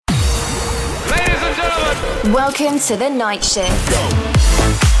Welcome to the Night Shift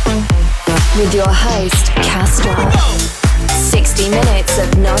with your host, Castro. 60 minutes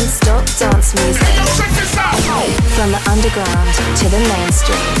of non-stop dance music. From the underground to the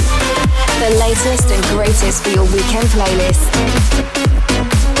mainstream. The latest and greatest for your weekend playlist.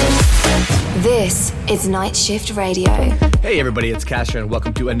 This is Night Shift Radio. Hey everybody, it's Castro and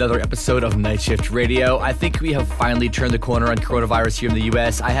welcome to another episode of Night Shift Radio. I think we have finally turned the corner on coronavirus here in the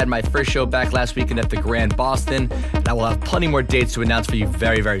US. I had my first show back last weekend at the Grand Boston, and I will have plenty more dates to announce for you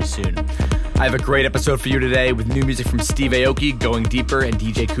very, very soon. I have a great episode for you today with new music from Steve Aoki, Going Deeper, and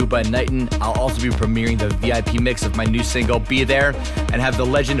DJ Kuba and Knighton. I'll also be premiering the VIP mix of my new single, Be There, and have the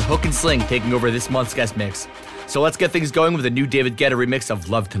legend Hook and Sling taking over this month's guest mix. So let's get things going with a new David Guetta remix of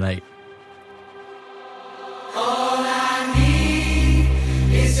Love Tonight.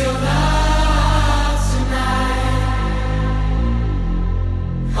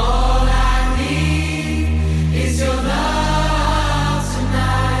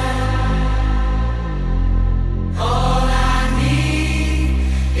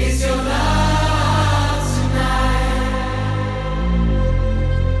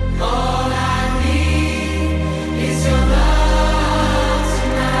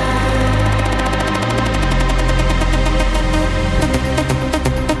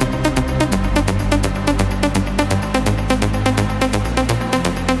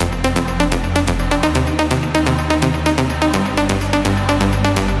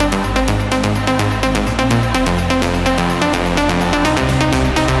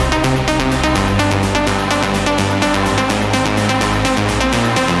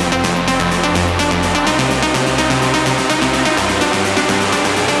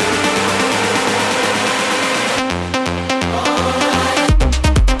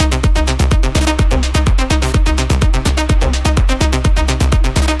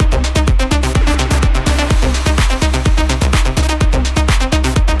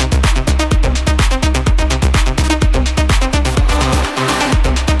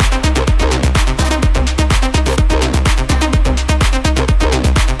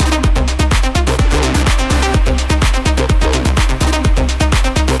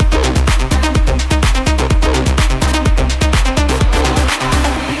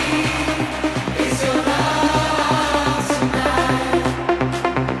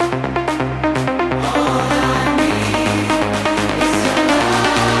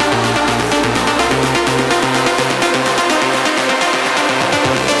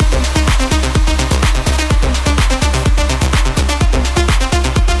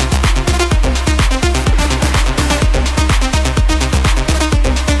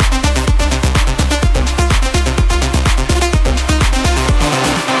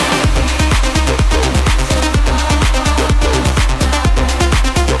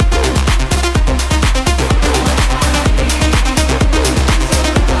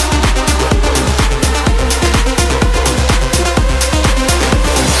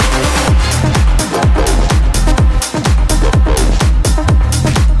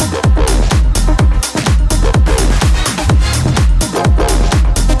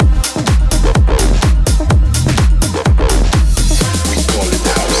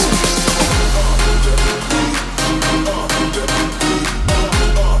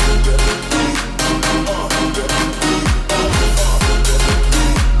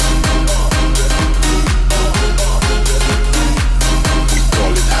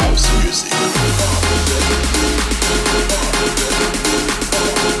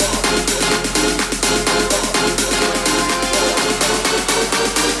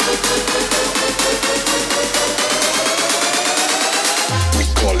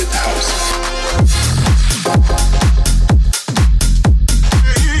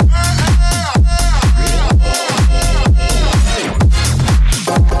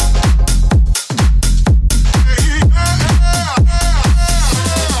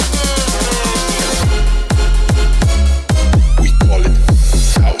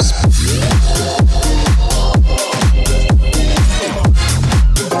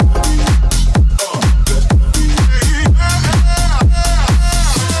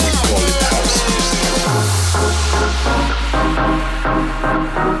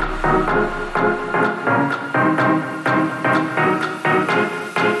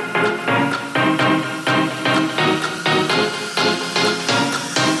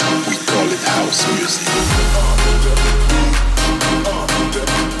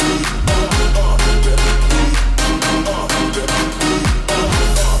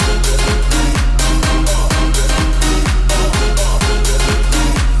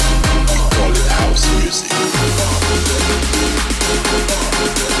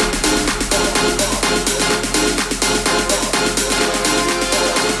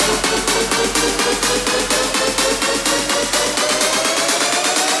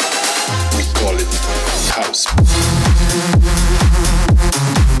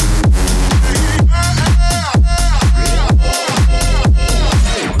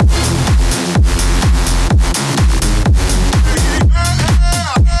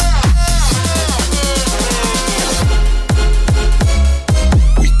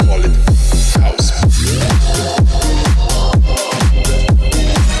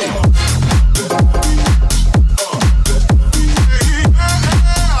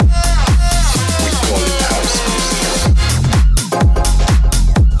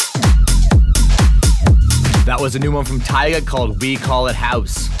 was a new one from Tyga called We Call It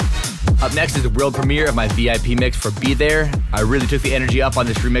House. Up next is the world premiere of my VIP mix for Be There. I really took the energy up on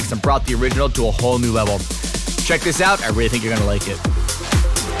this remix and brought the original to a whole new level. Check this out, I really think you're gonna like it.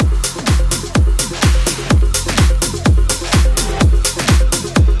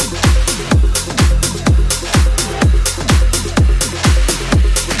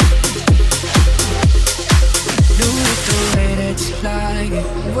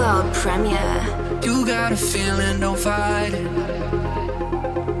 World premiere. You got a feeling, don't fight it.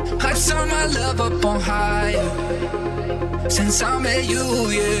 I turn my love up on higher. Since I met you,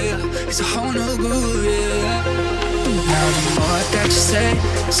 yeah, it's a whole new groove, yeah. Now the more that you say,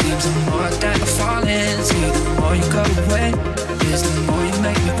 seems the more that I fall into. The more you go away, is the more you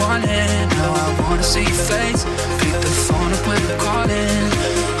make me want it. Now I wanna see your face, pick the phone up when I'm calling.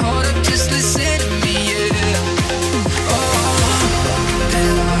 Hold up, just listen to me, yeah.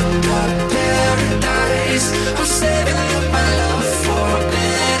 Paradise, I'm saving up my love for a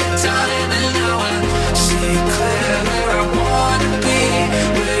better time, and now I see clear where I wanna be,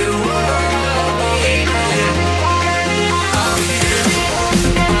 where you wanna be. I'm here.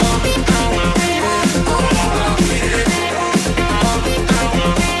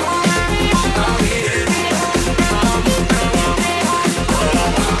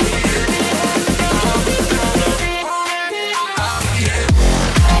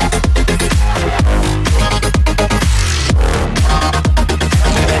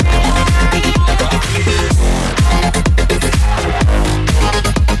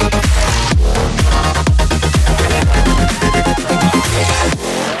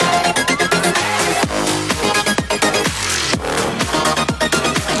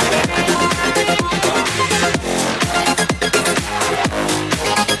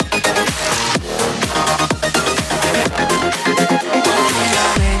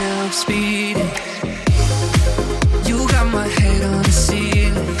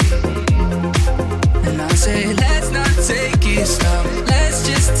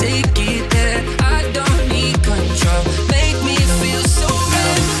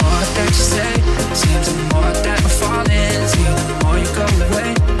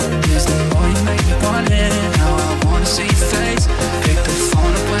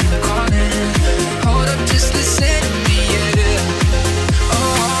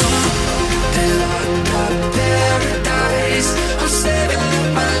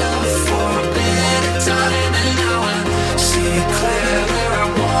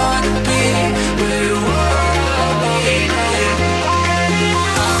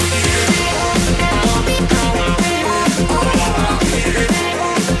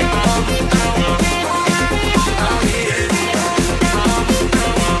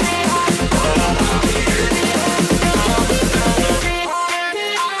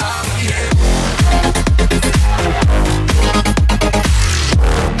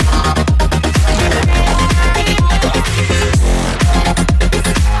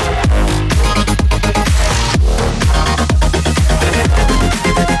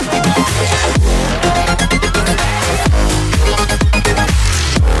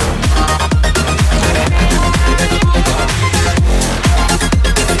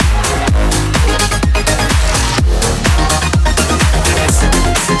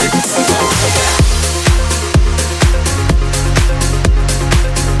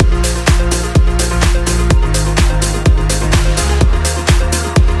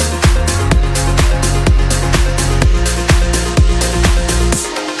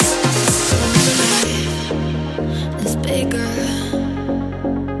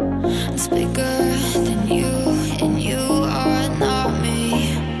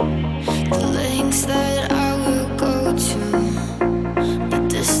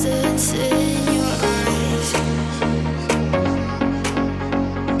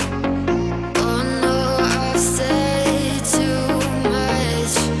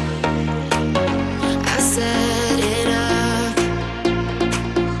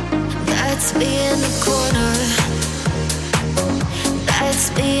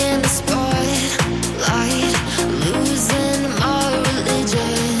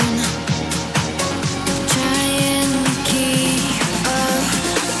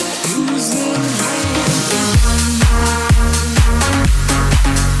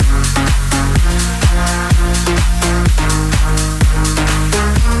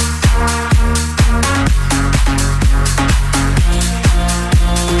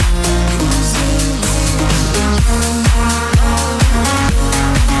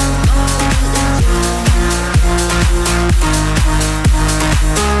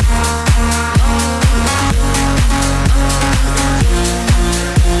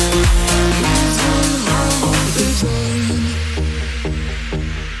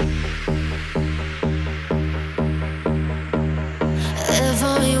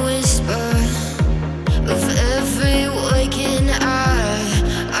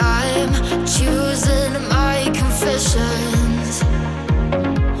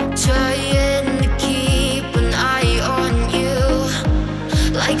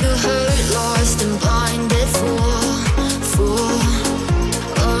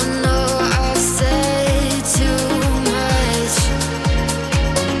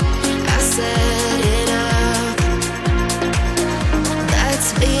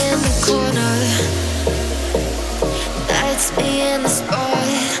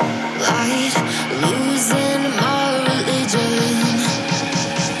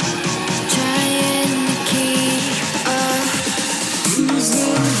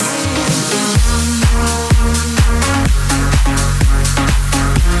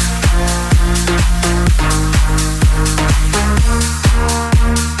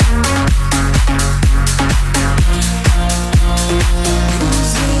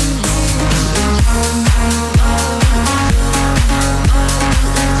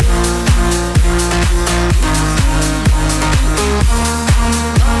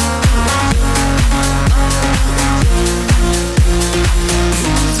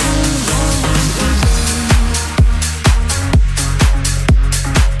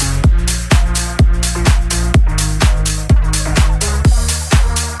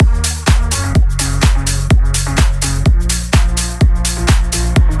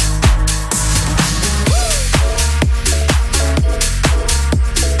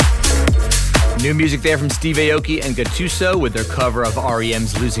 New music there from Steve Aoki and Gattuso with their cover of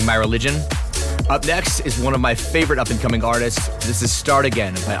REM's Losing My Religion. Up next is one of my favorite up-and-coming artists. This is Start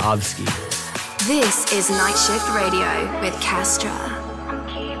Again by Ovsky. This is Night Shift Radio with Castra.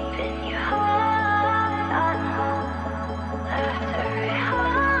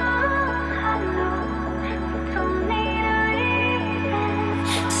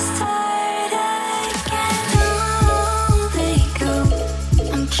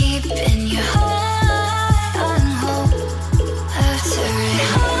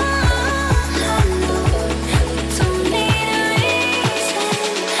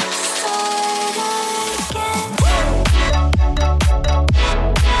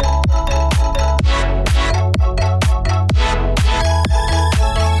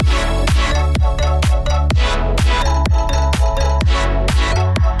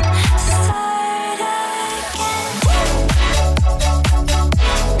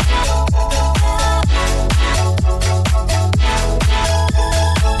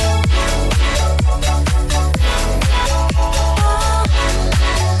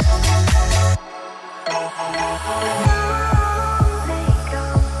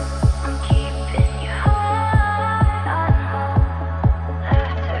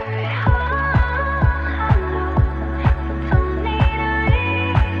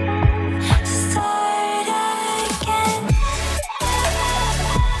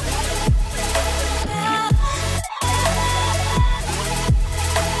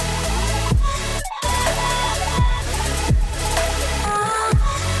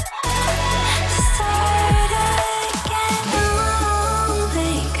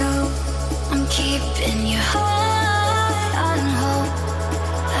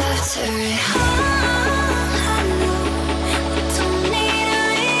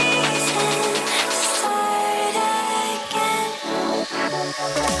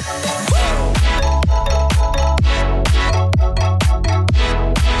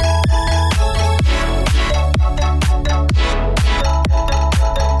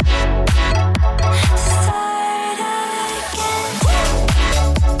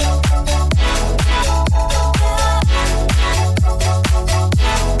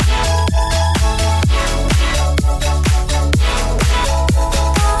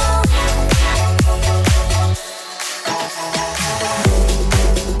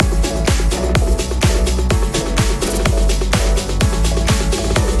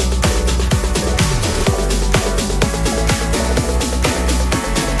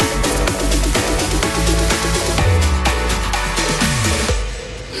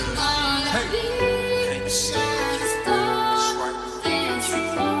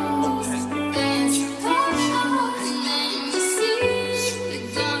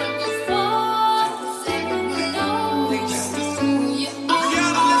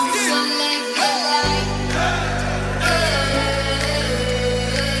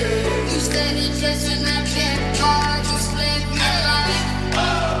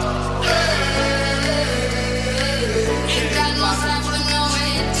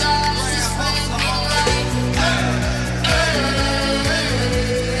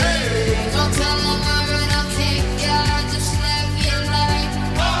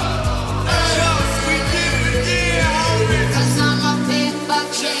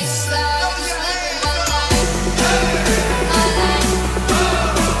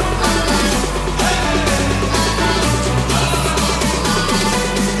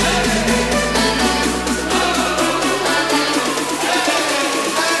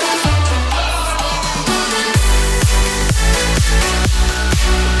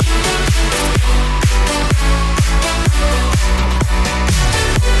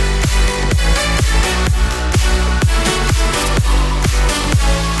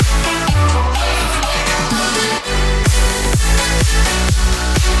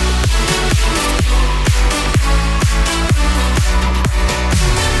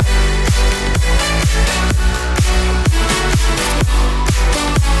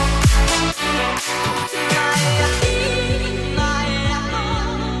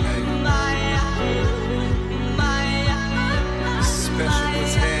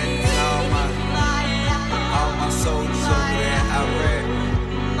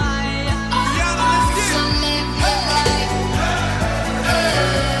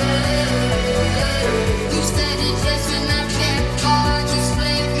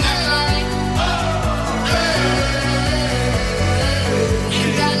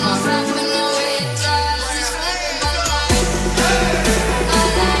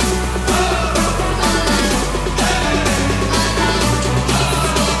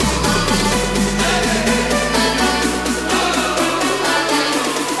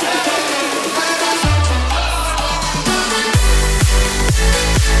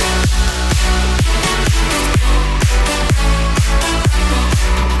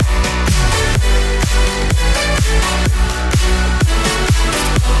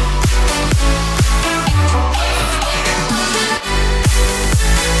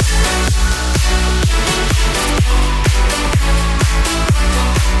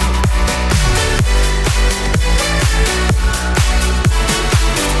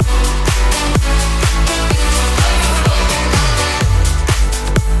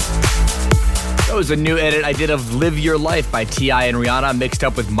 was a new edit I did of Live Your Life by T.I. and Rihanna, mixed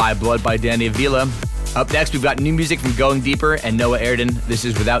up with My Blood by Danny Avila. Up next, we've got new music from Going Deeper and Noah Airden. This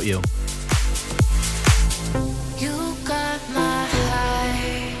is Without You.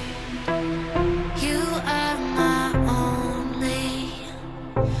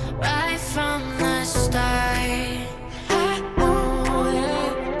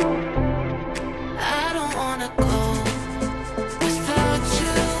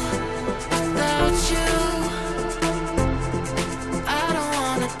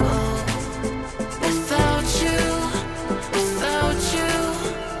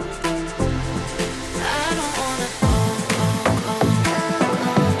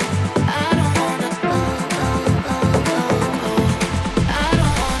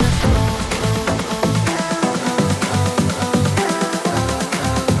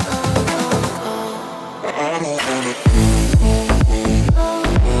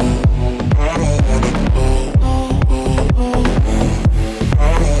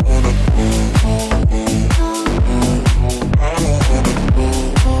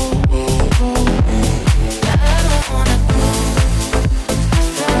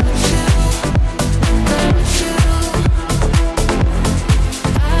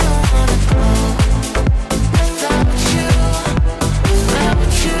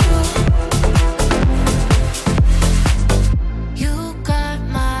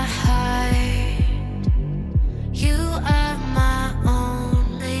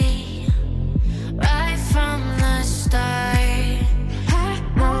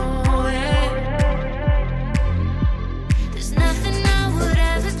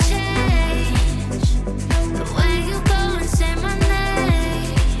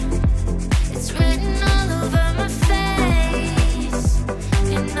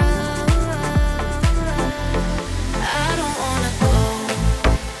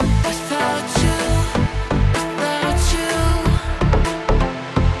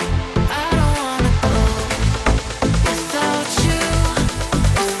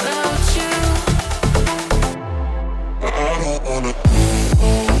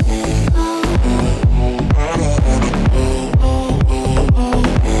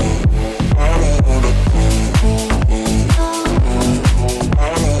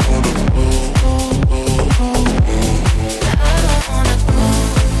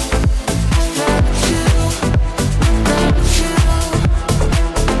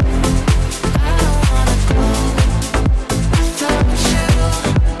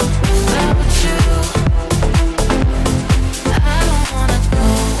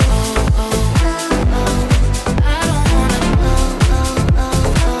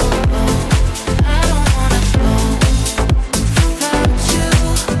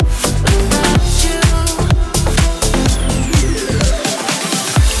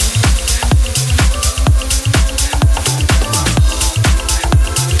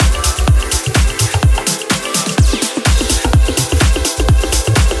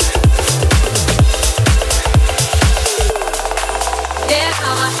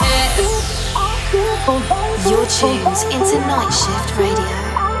 Your tunes into Night Shift Radio.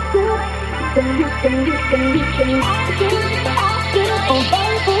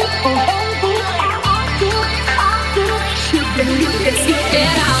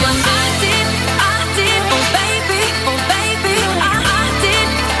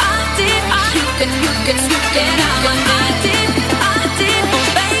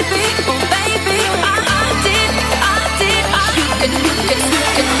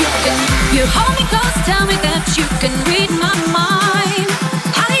 You hold me close, tell me that you can read my mind.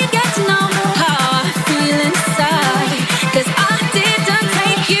 How do you get to know how I feel inside? 'Cause I didn't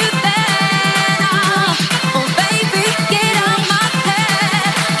take you there. Oh baby, get out my head.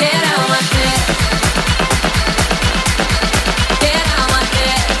 Get out my head. Get out my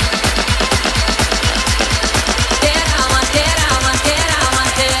head. Get out my, get out my, get out my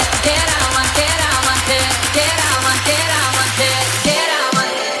head. Get out my, get out my head. Get out my, get out my head. Get out my,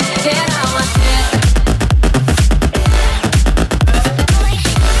 get out.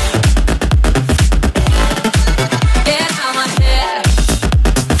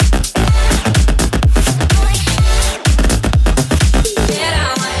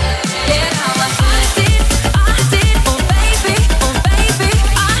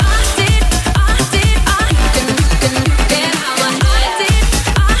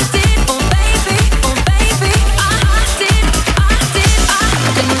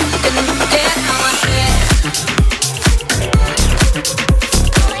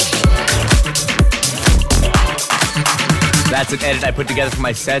 That's an edit I put together for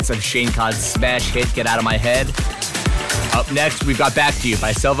my sets of Shane Codd's smash hit, Get Out of My Head. Up next, we've got Back to You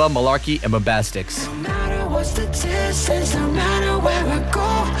by Selva, Malarkey, and Bombastics. No matter what's the distance, no matter where I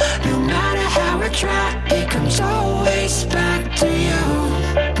go, no matter how I try, it comes always back to you.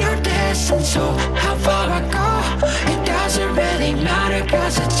 No distance, so how far I go, it doesn't really matter,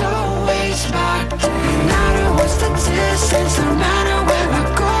 cause it's always back to you. No matter what's the distance, no matter where I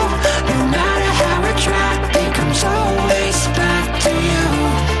go, no matter how I try, it comes always back to you.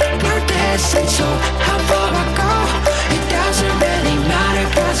 No distance, so how far I go, it doesn't really matter,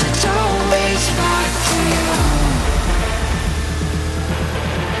 cause it's always back to you.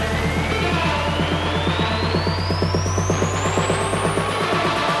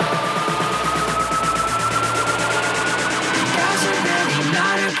 It doesn't really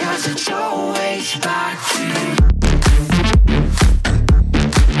matter, cause it's always back to you.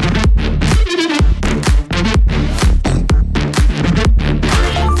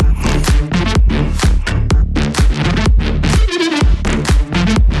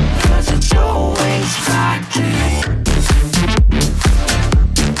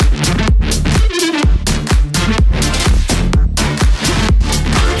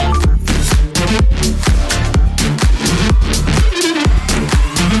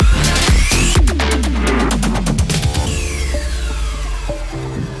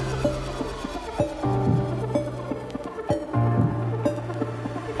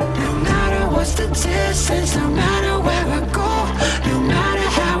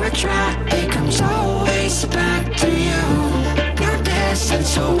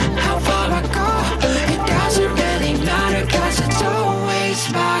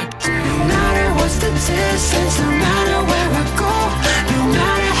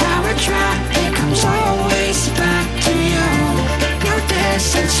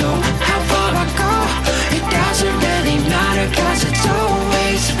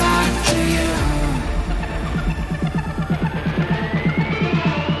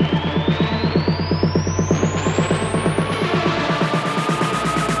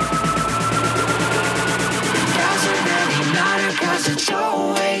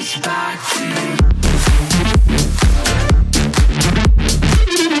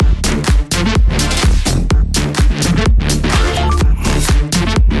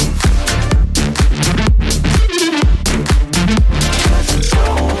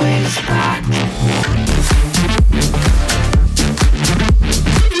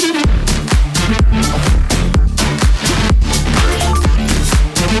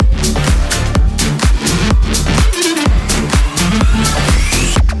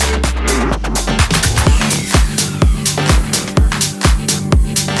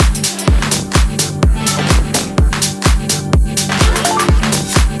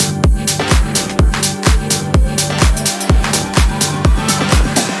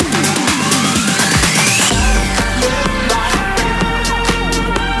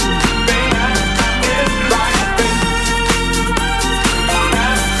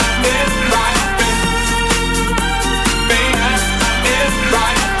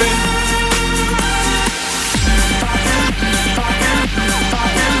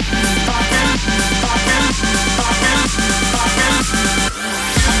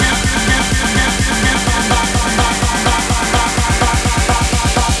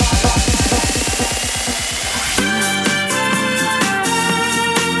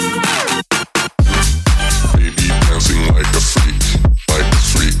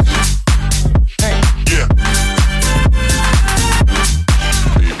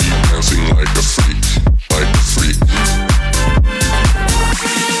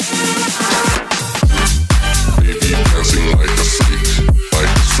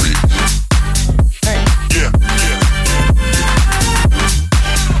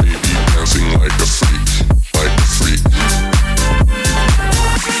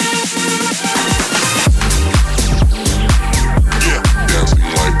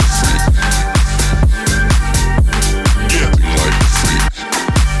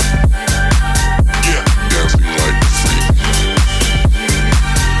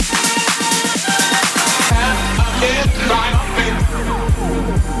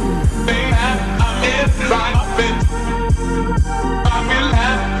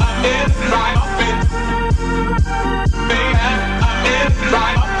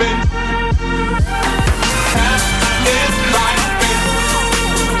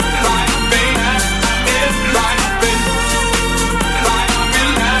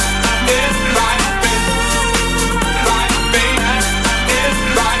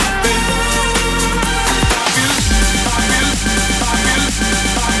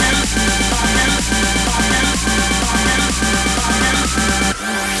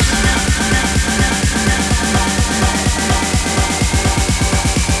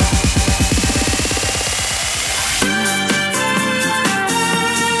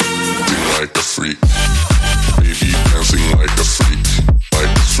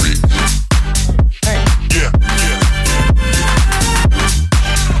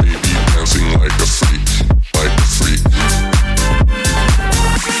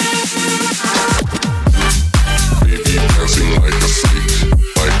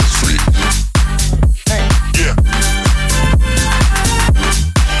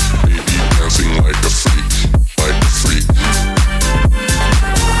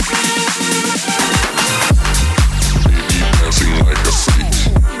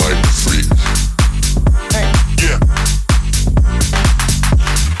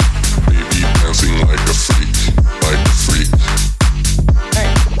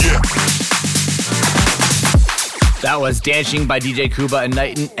 Dancing by DJ Kuba and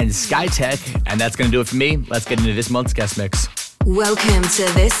Knighton and Skytech. And that's going to do it for me. Let's get into this month's guest mix. Welcome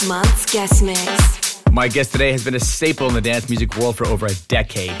to this month's guest mix. My guest today has been a staple in the dance music world for over a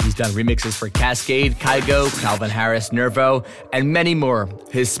decade. He's done remixes for Cascade, Kygo, Calvin Harris, Nervo, and many more.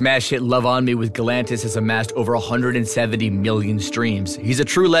 His smash hit Love On Me with Galantis has amassed over 170 million streams. He's a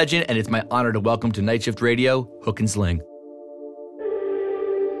true legend, and it's my honor to welcome to Night Shift Radio, Hook and Sling.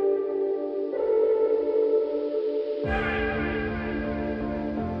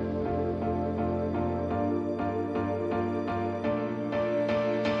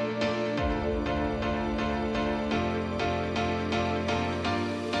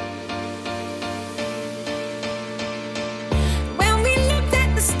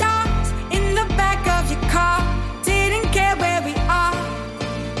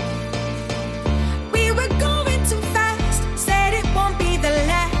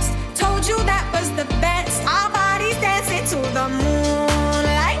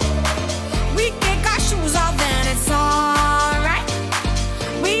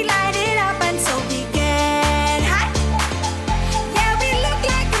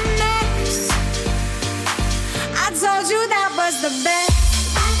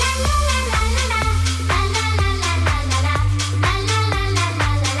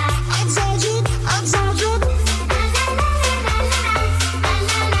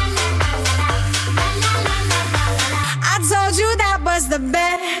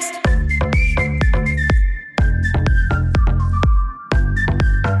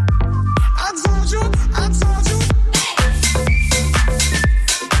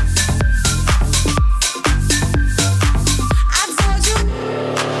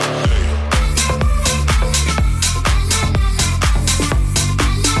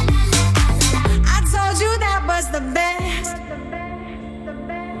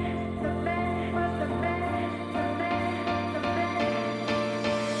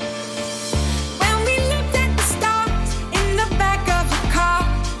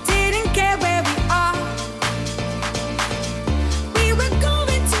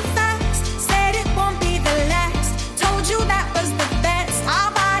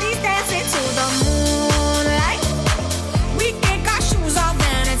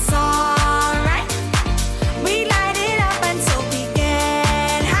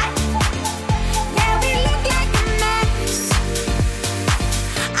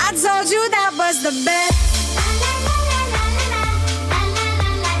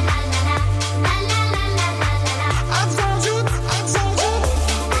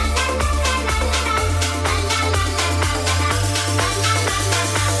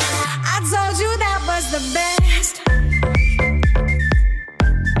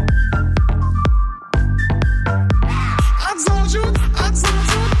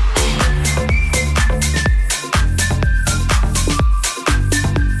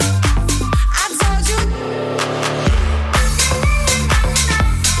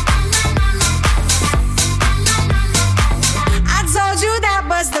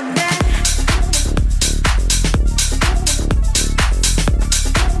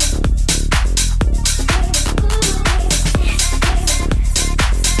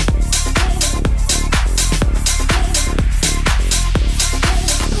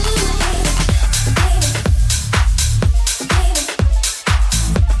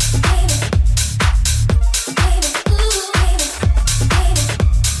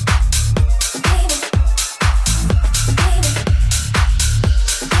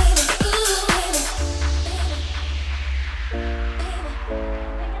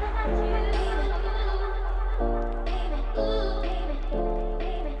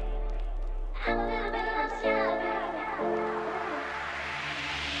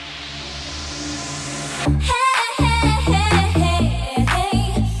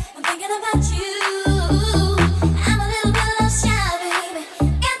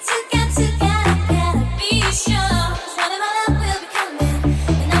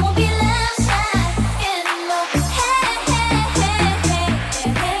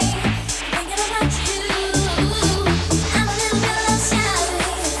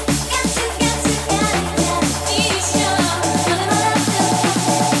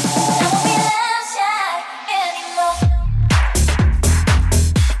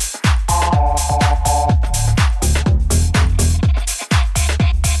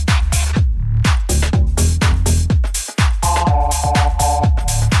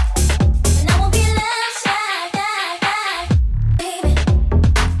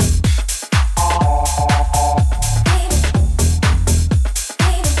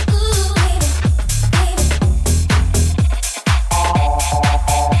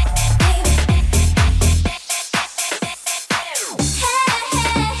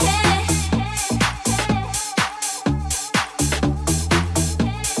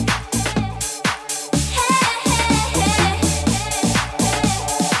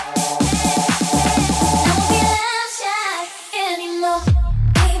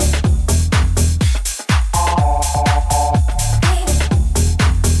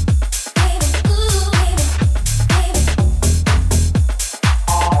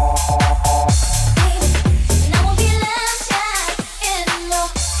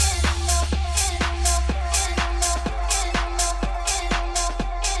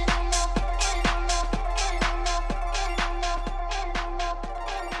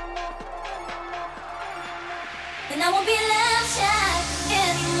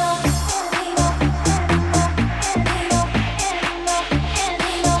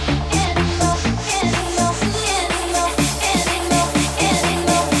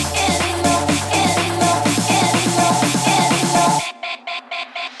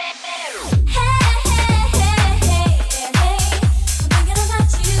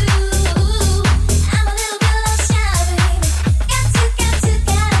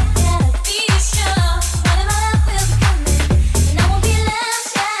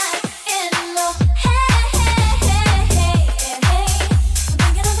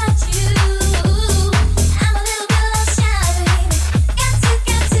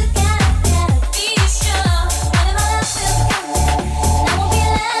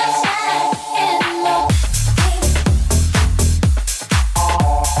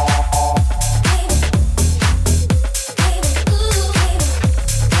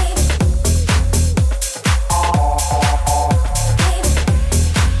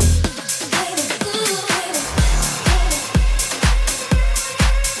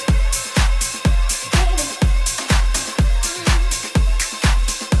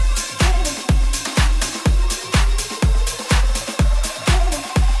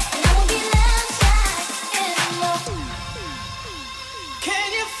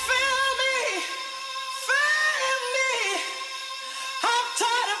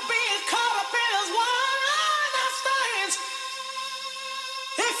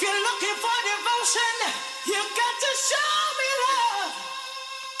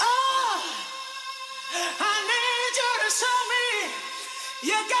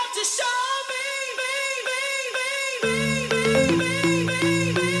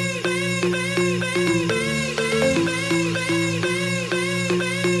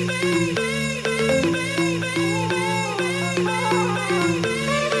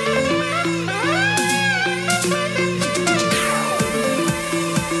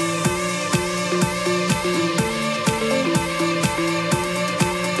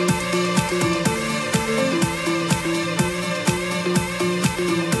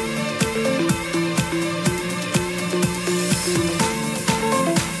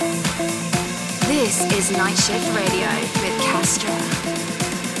 Night Shift Radio with Castro.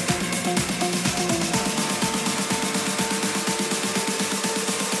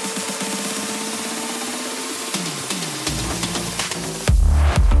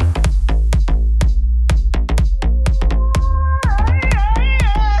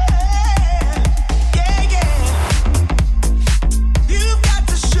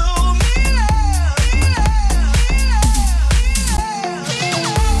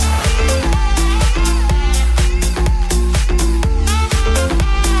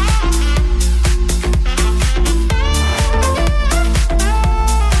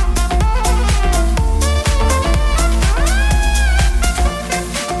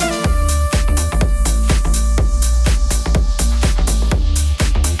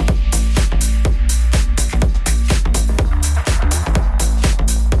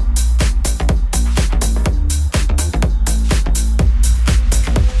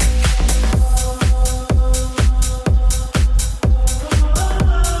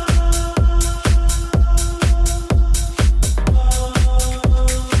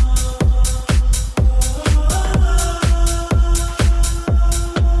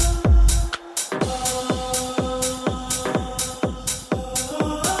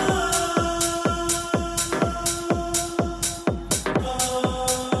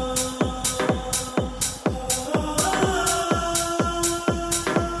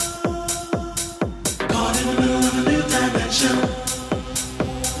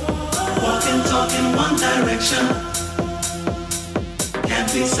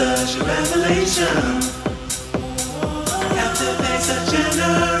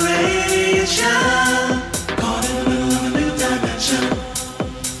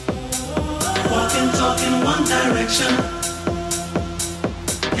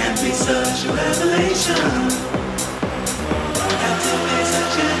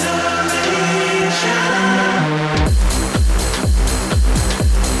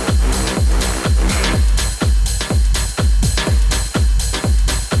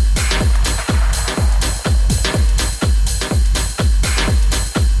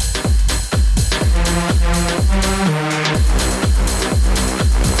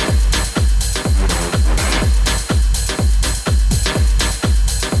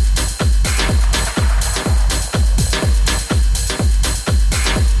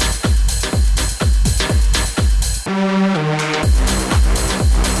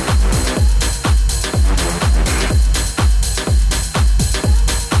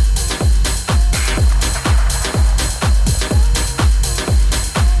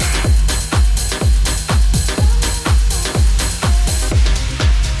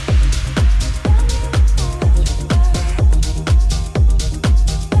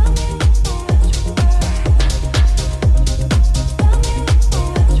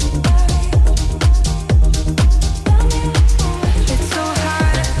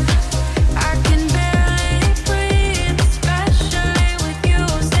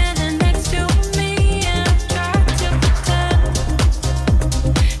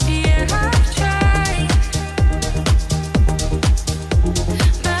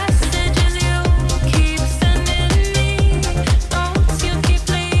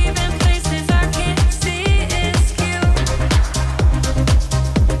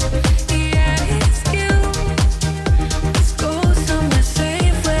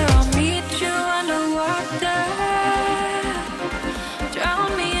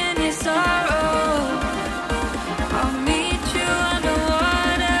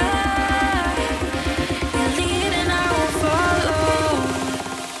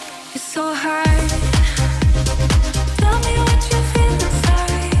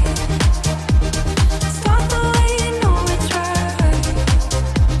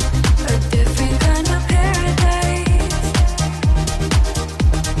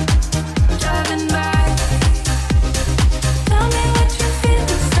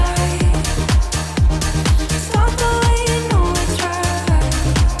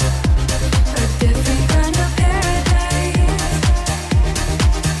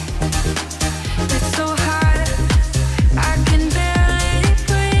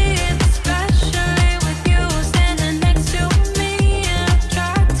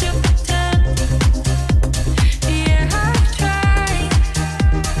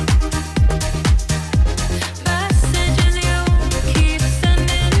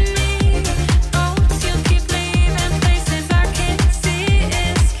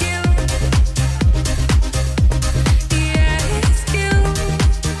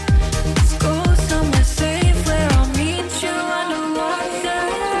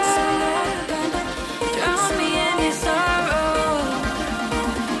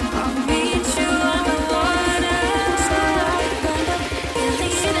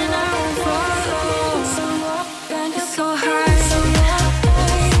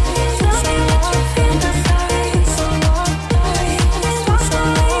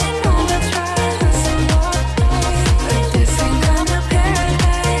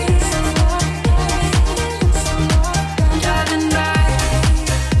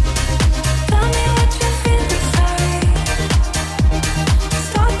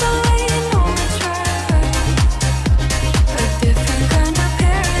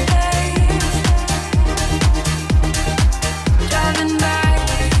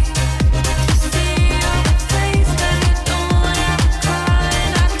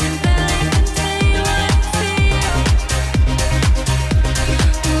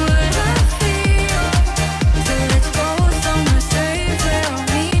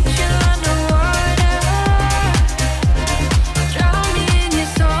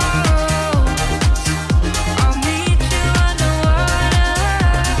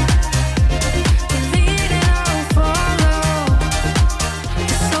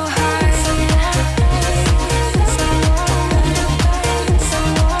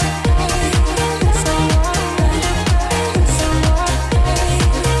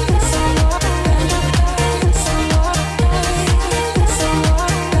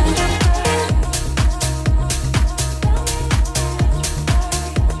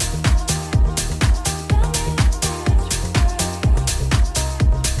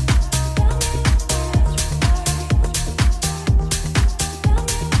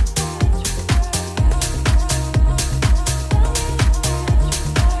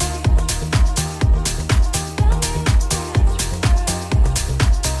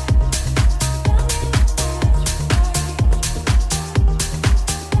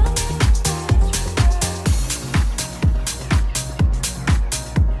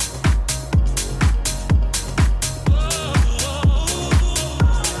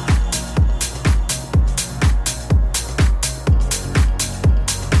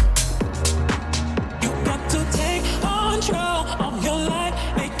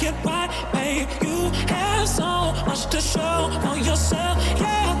 yourself,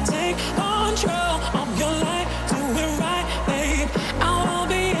 yeah, take control of your life, do it right, babe. I will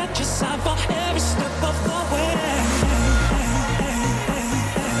be at your side for every step of the way.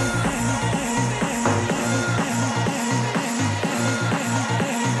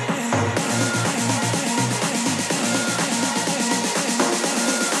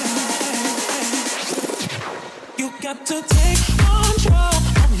 You got to take control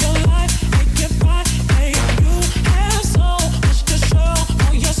of your life, make it right, babe. You have so much to show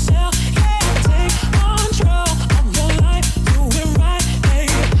for yourself, yeah. Take control of your life, do it right,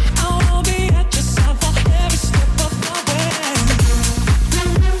 babe. I will be at your side for every step of the way.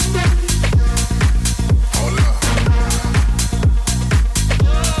 Hold up.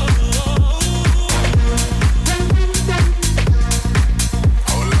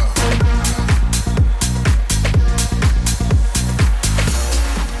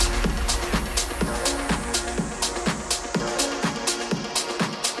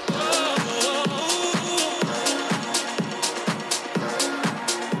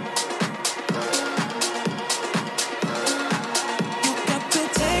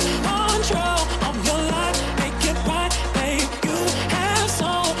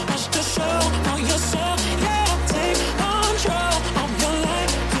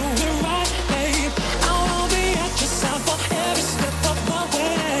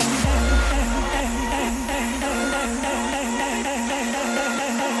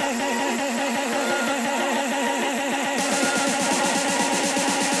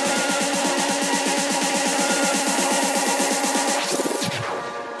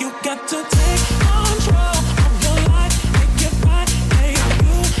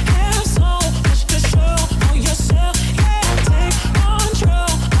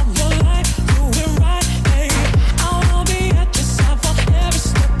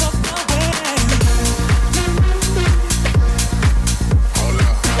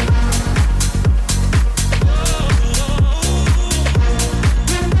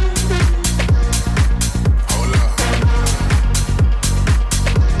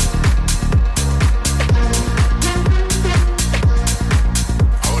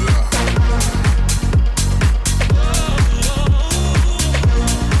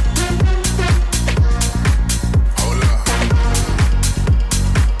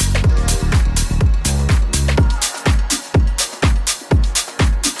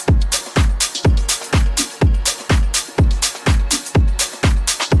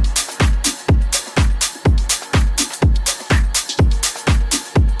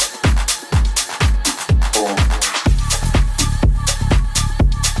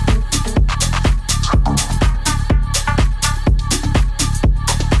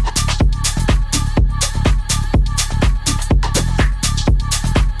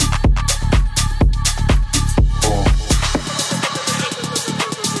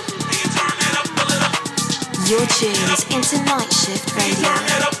 Your tunes into Night Shift Radio. Turn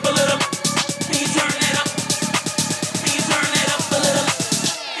it up a little. Can you turn it up? Can you turn it up a little?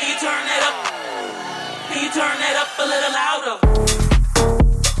 Can you turn it up? Can you turn it up a little louder?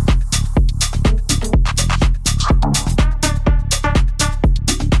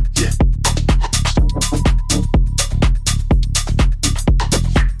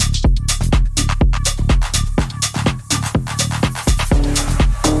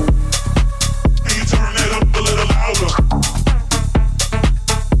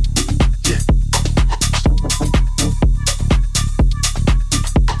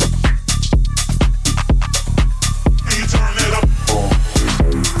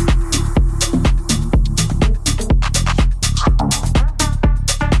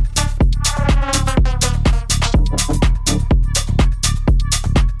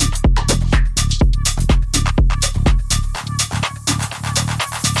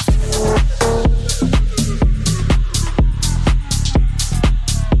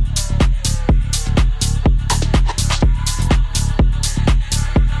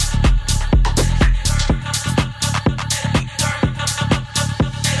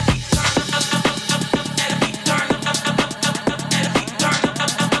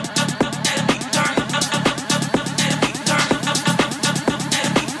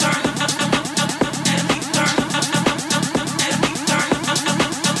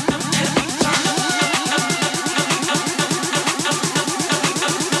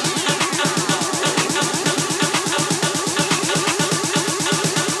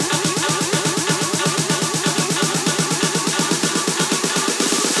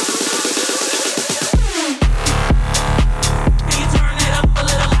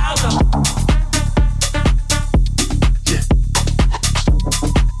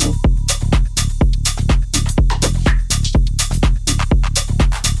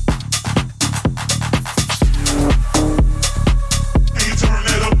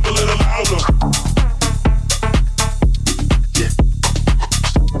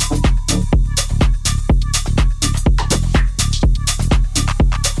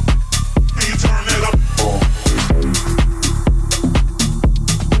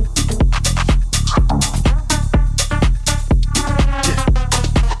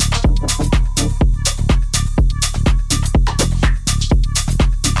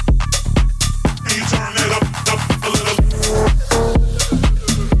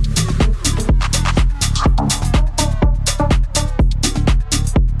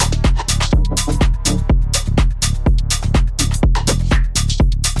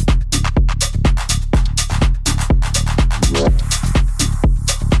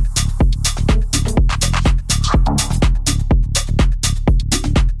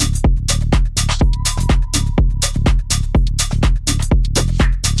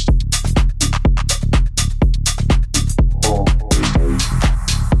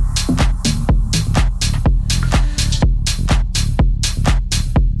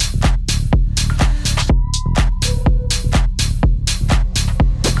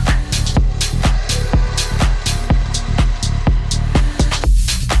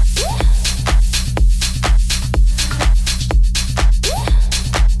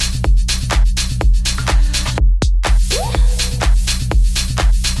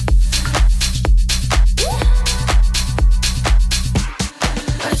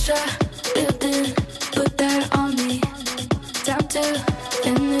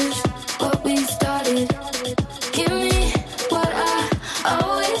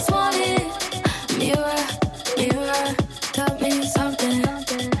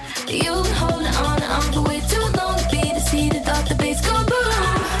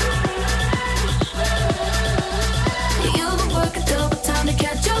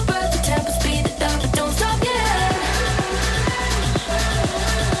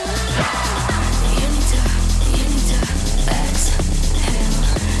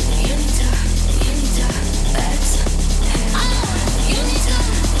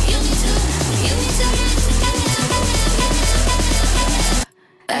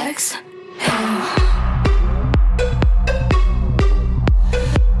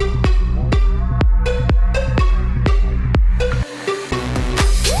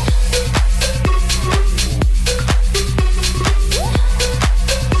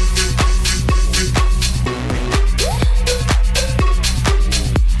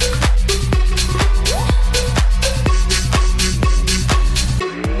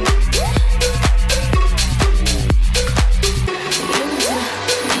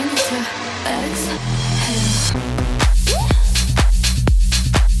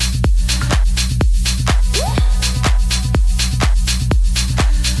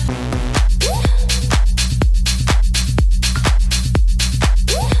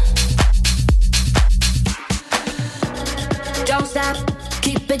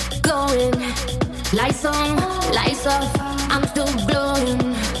 keep it going. Lights on, lights off, I'm still glowing.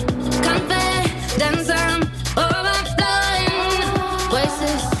 Confidence, I'm overflowing.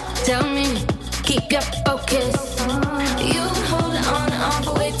 Voices tell me, keep your focus. You've been holding on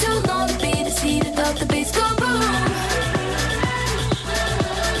for way too long. The beat is heated up, the bass go boom.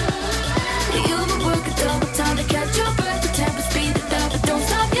 You've been working double time to catch your breath. The tempo speed it up, but don't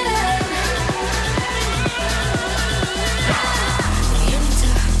stop yet.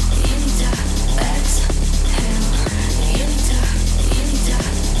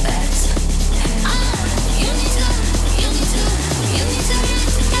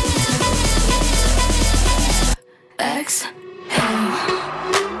 Exhale.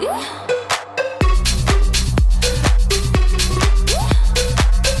 Yeah.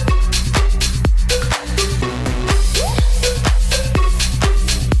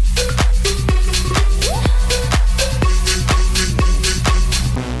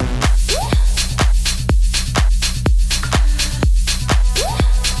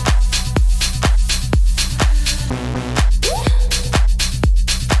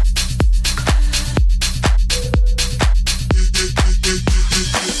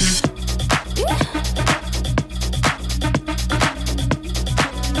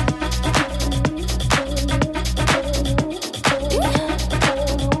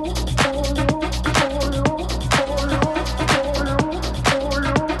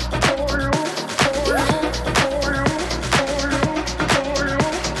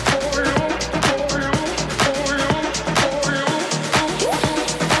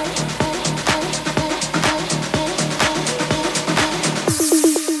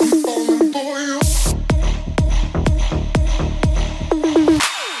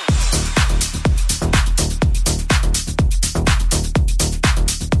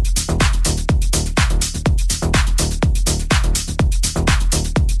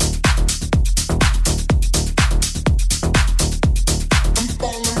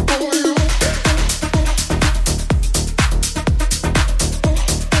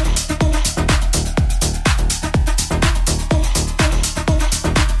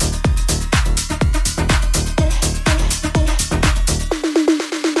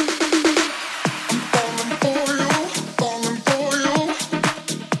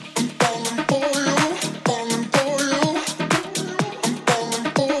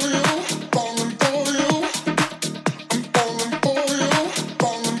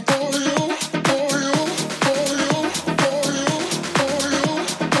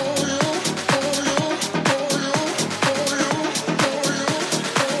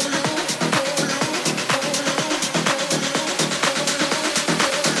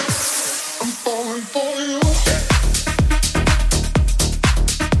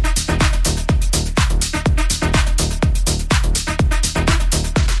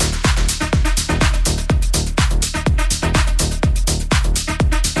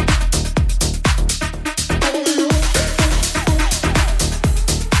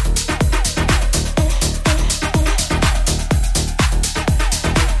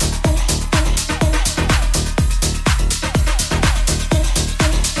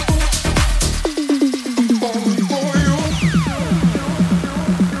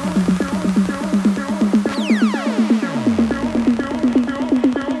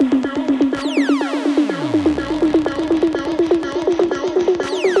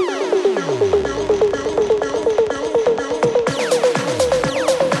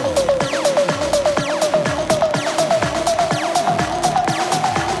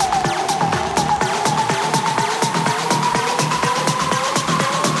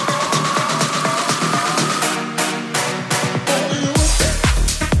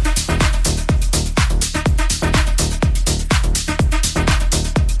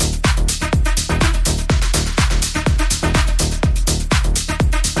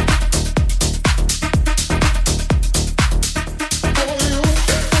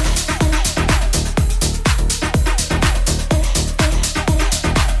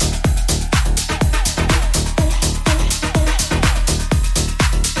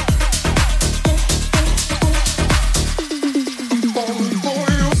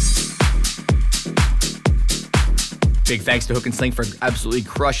 Big thanks to Hook and Sling for absolutely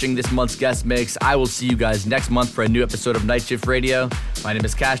crushing this month's guest mix. I will see you guys next month for a new episode of Night Shift Radio. My name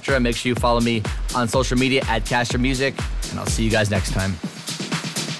is Castra. Make sure you follow me on social media at Castra Music, and I'll see you guys next time.